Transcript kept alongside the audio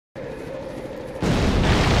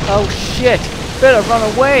Oh shit! Better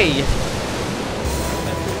run away!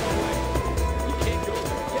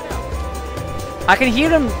 I can hear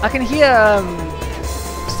him. I can hear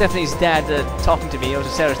Stephanie's dad talking to me. It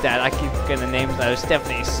was Sarah's dad. I keep getting the names now.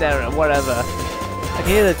 Stephanie, Sarah, whatever. I can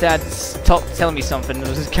hear the dad telling me something. I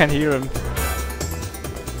just can't hear him.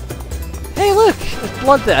 Hey, look! There's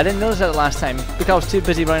blood there. I didn't notice that last time because I was too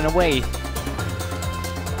busy running away.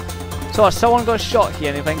 So someone got shot here,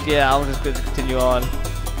 and you think, yeah, I'll just go to continue on.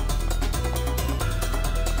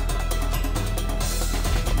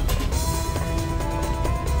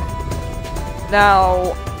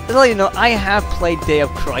 Now, to let you know, I have played Day of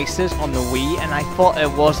Crisis on the Wii, and I thought it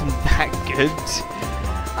wasn't that good.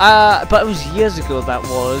 But it was years ago that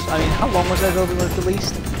was. I mean, how long was it ago it was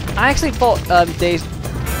released? I actually thought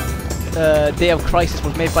Day of Crisis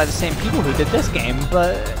was made by the same people who did this game,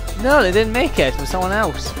 but no, they didn't make it. It was someone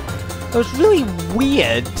else. It was a really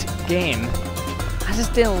weird game. I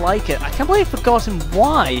just didn't like it. I can't believe I've forgotten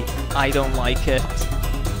why I don't like it.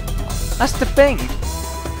 That's the thing.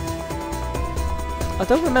 I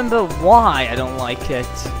don't remember why I don't like it.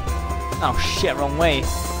 Oh shit, wrong way.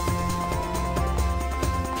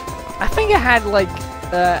 I think it had like,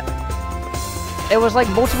 it was like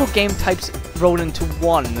multiple game types rolled into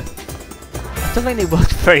one. I don't think they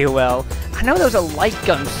worked very well. I know there was a light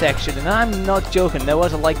gun section, and I'm not joking, there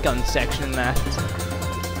was a light gun section in that.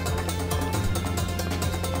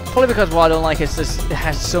 Probably because what I don't like is this, it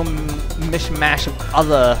has some mishmash of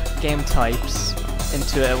other game types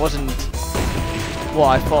into it. It wasn't what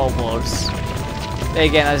I thought it was.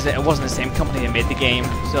 Again, as it wasn't the same company that made the game,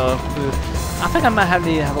 so I think I might have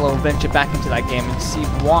to have a little venture back into that game and see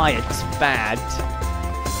why it's bad.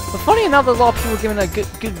 But funny enough, a lot of people are giving it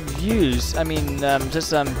good reviews. I mean,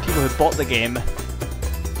 just people who bought the game. Don't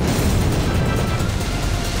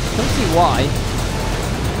see why.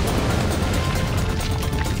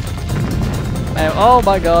 Oh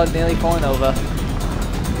my god, nearly falling over.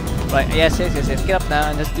 Right, yes. Get up now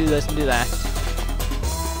and just do this and do that.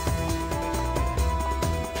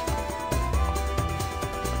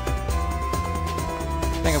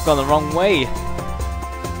 I think I've gone the wrong way.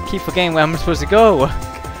 Keep forgetting where I'm supposed to go.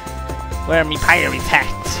 Where are me pirates at?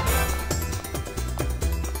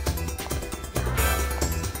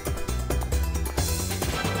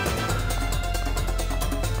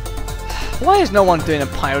 Why is no one doing a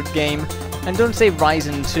pirate game? And don't say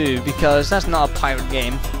Ryzen 2, because that's not a pirate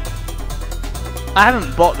game. I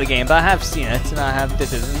haven't bought the game, but I have seen it, and I have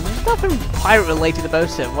did it, and there's nothing pirate related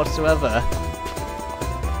about it whatsoever.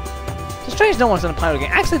 It's strange no one's done a pirate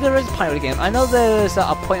game. Actually, there is a pirate game. I know there's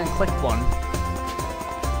a point and click one.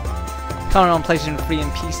 Currently on PlayStation 3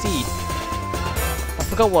 and PC. I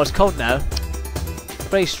forgot what it's called now.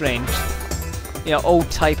 Very strange. You know, old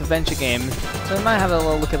type adventure game. So I might have a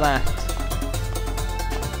little look at that.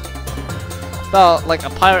 But like a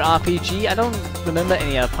pirate RPG, I don't remember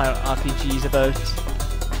any other pirate RPGs about.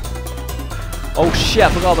 Oh shit, I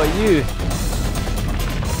forgot about you.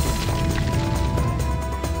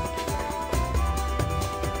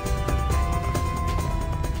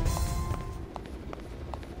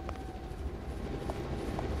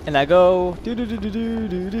 And I go do do do do do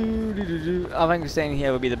do do do do. I think staying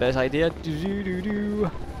here would be the best idea. Do do do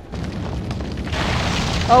do.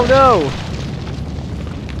 Oh no!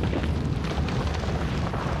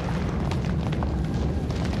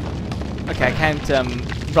 Okay, I can't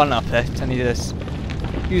run up it. I need to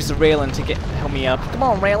use the railing to help me up. Come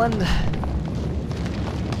on, railing!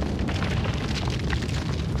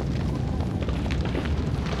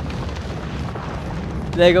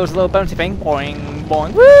 There goes the little bouncy thing. Boing,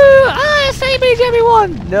 boing. Woo! Ah, save me,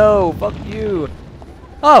 JammyONE! No, fuck you.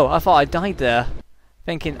 Oh, I thought I died there.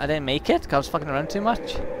 Thinking I didn't make it because I was fucking around too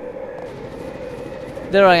much.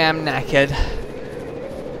 There I am, knackered.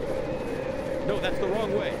 No, that's the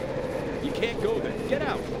wrong way. You can't go there. Get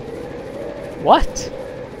out. What?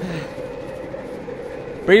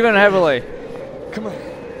 Breathe in heavily. Come on.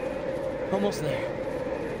 Almost there.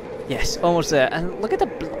 Yes, almost there. And look at the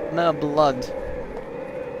blood.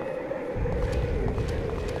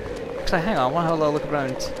 Actually, hang on. I want to have a little look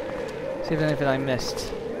around. See if there's anything I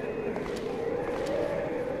missed.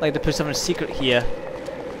 Like to put something secret here,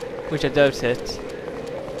 which I doubt it.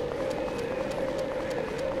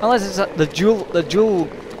 Unless it's the jewel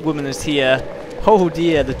woman is here. Oh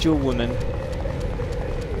dear, the jewel woman.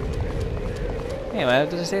 Anyway,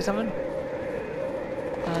 does it say something?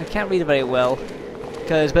 I can't read it very well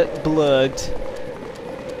because it's a bit blurred.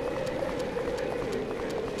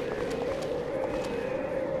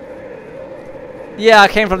 Yeah, I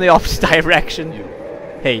came from the opposite direction. You.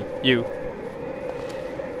 Hey, you.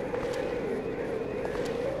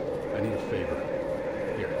 I need a favor.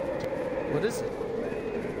 Here. What is it?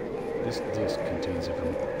 This disc contains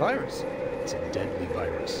information. Virus. It's a deadly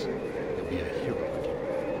virus. You'll be a hero again.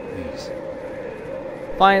 Please.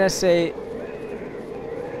 Fine, I say.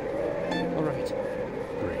 All right.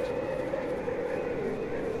 Great.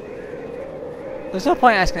 There's no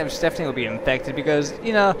point asking if Stephanie will be infected because,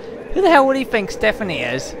 you know, who the hell would he think Stephanie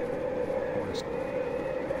is?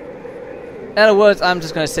 In other words, I'm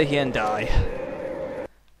just gonna sit here and die.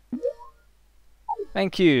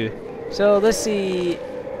 Thank you. So let's see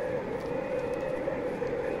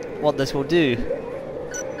what this will do.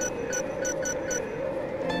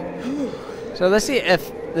 So let's see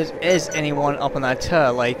if there is anyone up on that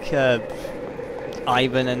tower, like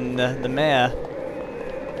Ivan and the mayor.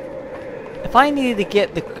 If I needed to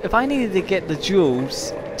get the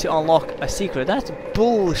jewels to unlock a secret, that's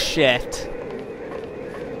bullshit.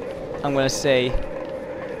 I'm gonna say.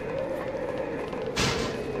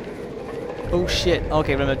 Oh shit.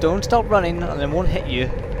 Okay, remember, don't stop running and it won't hit you.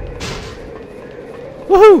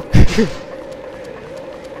 Woohoo!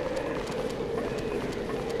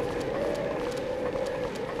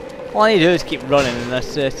 All I need to do is keep running and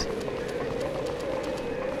that's it.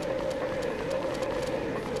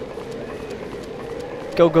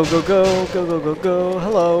 Go, go, go, go, go, go, go, go,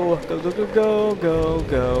 hello. Go, go, go, go, go,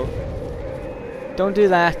 go. Don't do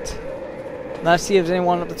that. Let's see if there's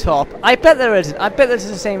anyone at the top. I bet there isn't. I bet this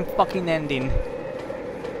is the same fucking ending.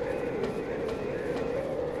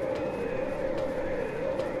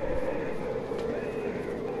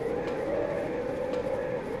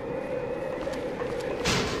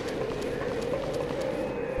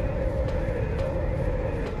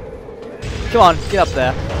 Come on, get up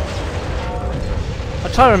there. I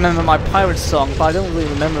try to remember my pirate song, but I don't really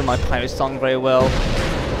remember my pirate song very well.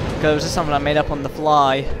 Because it was just something I made up on the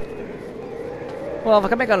fly. Well, if I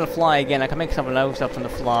can make it on the fly again, I can make something else up on the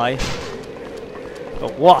fly.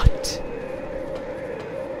 But what?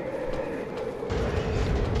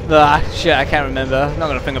 Ah, shit, I can't remember. I'm not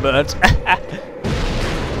gonna think about it.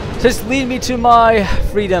 Just lead me to my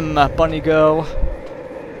freedom, bunny girl.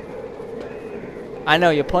 I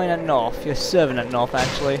know, you're pointing at north. You're serving at north,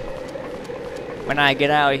 actually. When I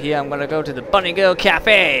get out of here, I'm gonna go to the Bunny Girl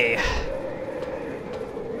Cafe.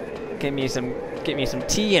 Get me some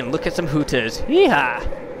tea and look at some hooters. Hee-haw!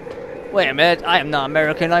 Wait a minute, I am not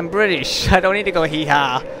American, I'm British. I don't need to go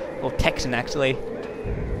hee-haw. Well, Texan, actually.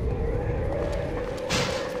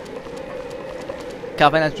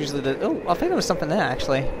 Cafe, that's usually the... Oh, I think there was something there,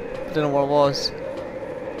 actually. I don't know what it was.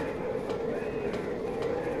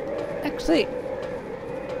 Actually...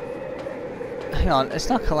 Hang on, it's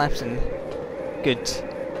not collapsing. Good.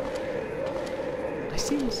 I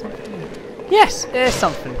see something. Yes, there's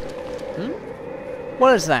something. Hmm?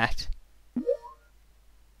 What is that?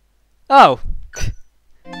 Oh!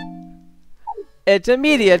 It's a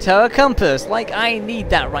meteor tower compass. Like I need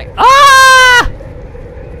that right. Ah!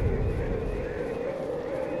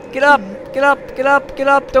 Get up! Get up! Get up! Get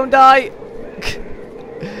up! Don't die!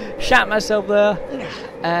 Shot myself there.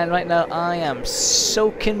 And right now I am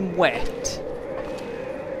soaking wet.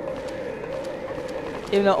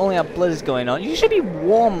 Even though only a blizzard's going on. You should be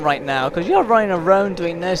warm right now, because you're running around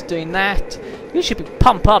doing this, doing that. You should be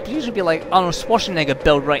pumped up. You should be like Arnold Schwarzenegger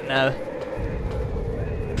build right now.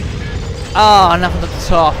 Ah, nothing at the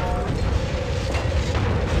top.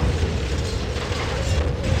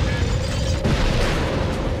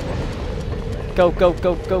 Go, go,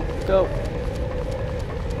 go, go, go.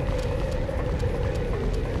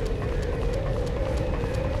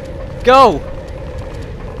 Go!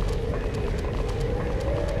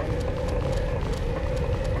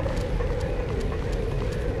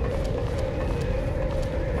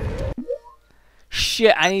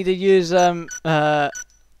 Shit, I need to use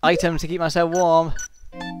items to keep myself warm.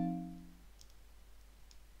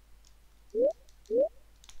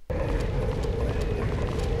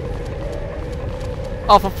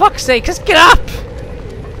 Oh, for fuck's sake, just get up!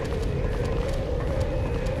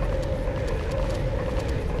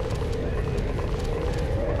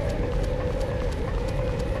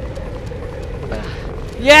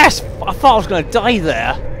 Yes! I thought I was gonna die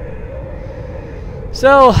there.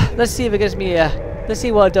 So, let's see if it gives me a... Let's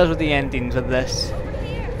see what it does with the endings of this.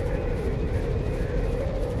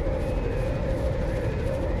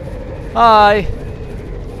 Hi!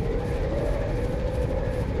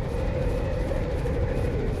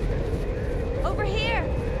 Over here!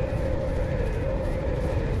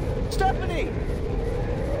 Stephanie!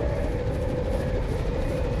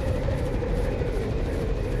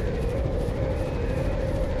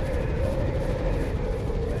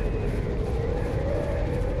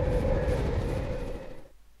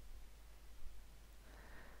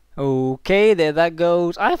 Okay, there that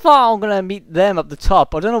goes. I thought I was gonna meet them up the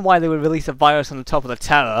top. I don't know why they would release a virus on the top of the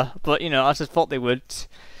tower, but you know, I just thought they would.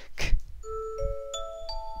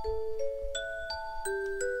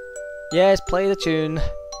 Yes, play the tune.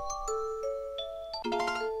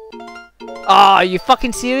 Ah, are you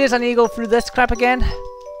fucking serious? I need to go through this crap again?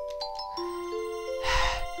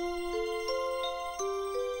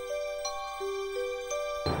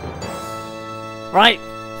 Right,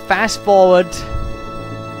 fast forward.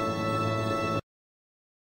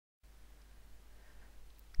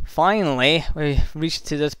 Finally, we reached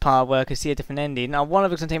to this part where I can see a different ending. Now, one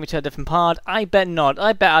of it's going to take me to a different part. I bet not.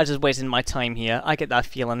 I bet I just wasted my time here. I get that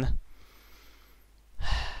feeling.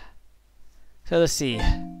 So let's see.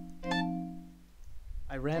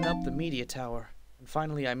 I ran up the media tower, and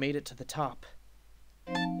finally I made it to the top.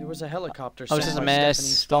 There was a helicopter. Oh, this is a mess.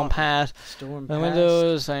 Storm path. Storm The passed.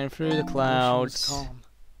 windows shine through the The ocean was clouds. calm.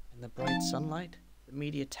 In the bright sunlight, the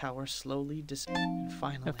media tower slowly disappeared.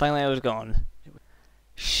 And And finally I was gone. It was-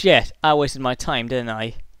 Shit, I wasted my time, didn't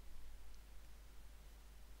I?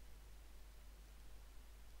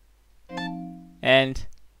 And...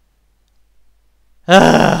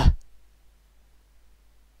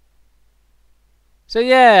 So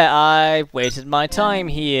yeah, I wasted my time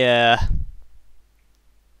here.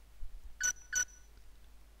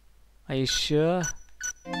 Are you sure?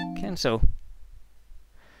 Cancel.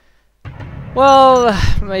 Well,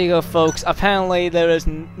 there you go, folks. Apparently there is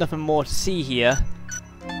nothing more to see here.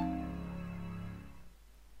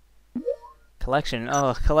 Collection.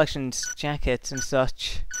 Oh, collections, jackets and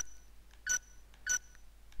such.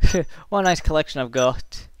 What a nice collection I've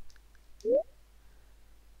got.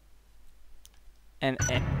 And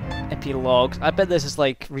epilogues. I bet this is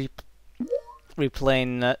like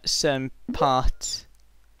replaying certain parts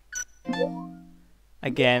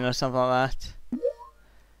again or something like that.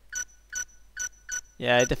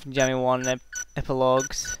 Yeah, different JammyONE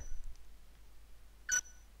epilogues.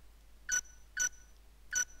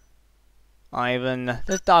 Ivan,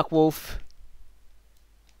 there's Dark Wolf.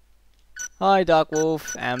 Hi, Dark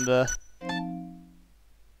Wolf, Amber.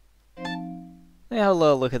 Let me have a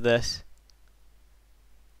little look at this.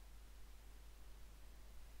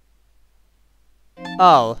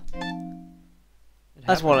 Oh,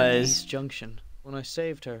 that's what it is. East Junction. When I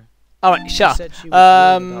saved her. Alright, sure. said she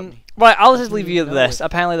was worried about me. Right, I'll How just can leave you you with know this. if-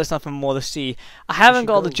 Apparently there's nothing more to see. I haven't should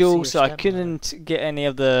got all the go see your jewels, so I stepmother. couldn't get any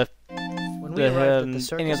of the When we arrived at the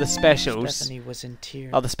circus, any of the specials. Stephanie was in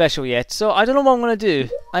tears. Of the special yet. So I don't know what I'm gonna do.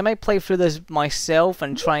 I might play through this myself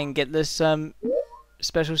and try and get this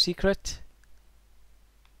special secret.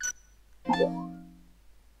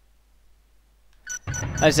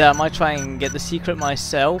 As I might try and get the secret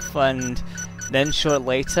myself and then show it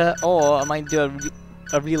later, or I might do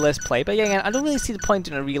a real let's play. But yeah, again, I don't really see the point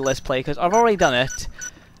in a real let's play because I've already done it.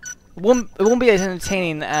 It won't be as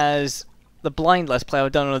entertaining as the blind let's play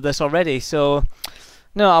I've done with this already. So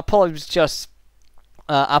no, I'll probably just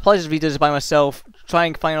redo this by myself, try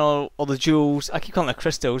and find all the jewels. I keep calling them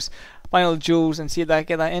crystals. Find all the jewels and see if I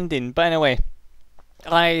get that ending. But anyway,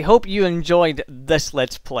 I hope you enjoyed this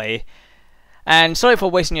let's play. And sorry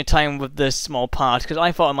for wasting your time with this small part, because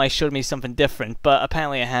I thought it might show me something different, but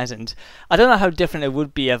apparently it hasn't. I don't know how different it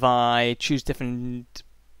would be if I choose different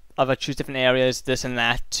areas, this and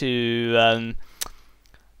that, to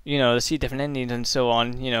you know, to see different endings and so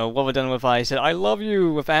on. You know, what we've done with I said I love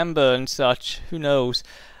you with Amber and such. Who knows?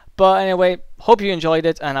 But anyway, hope you enjoyed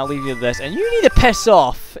it, and I'll leave you with this. And you need to piss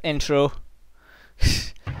off, intro.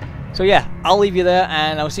 So yeah, I'll leave you there,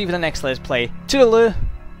 and I'll see you for the next let's play. Toodaloo.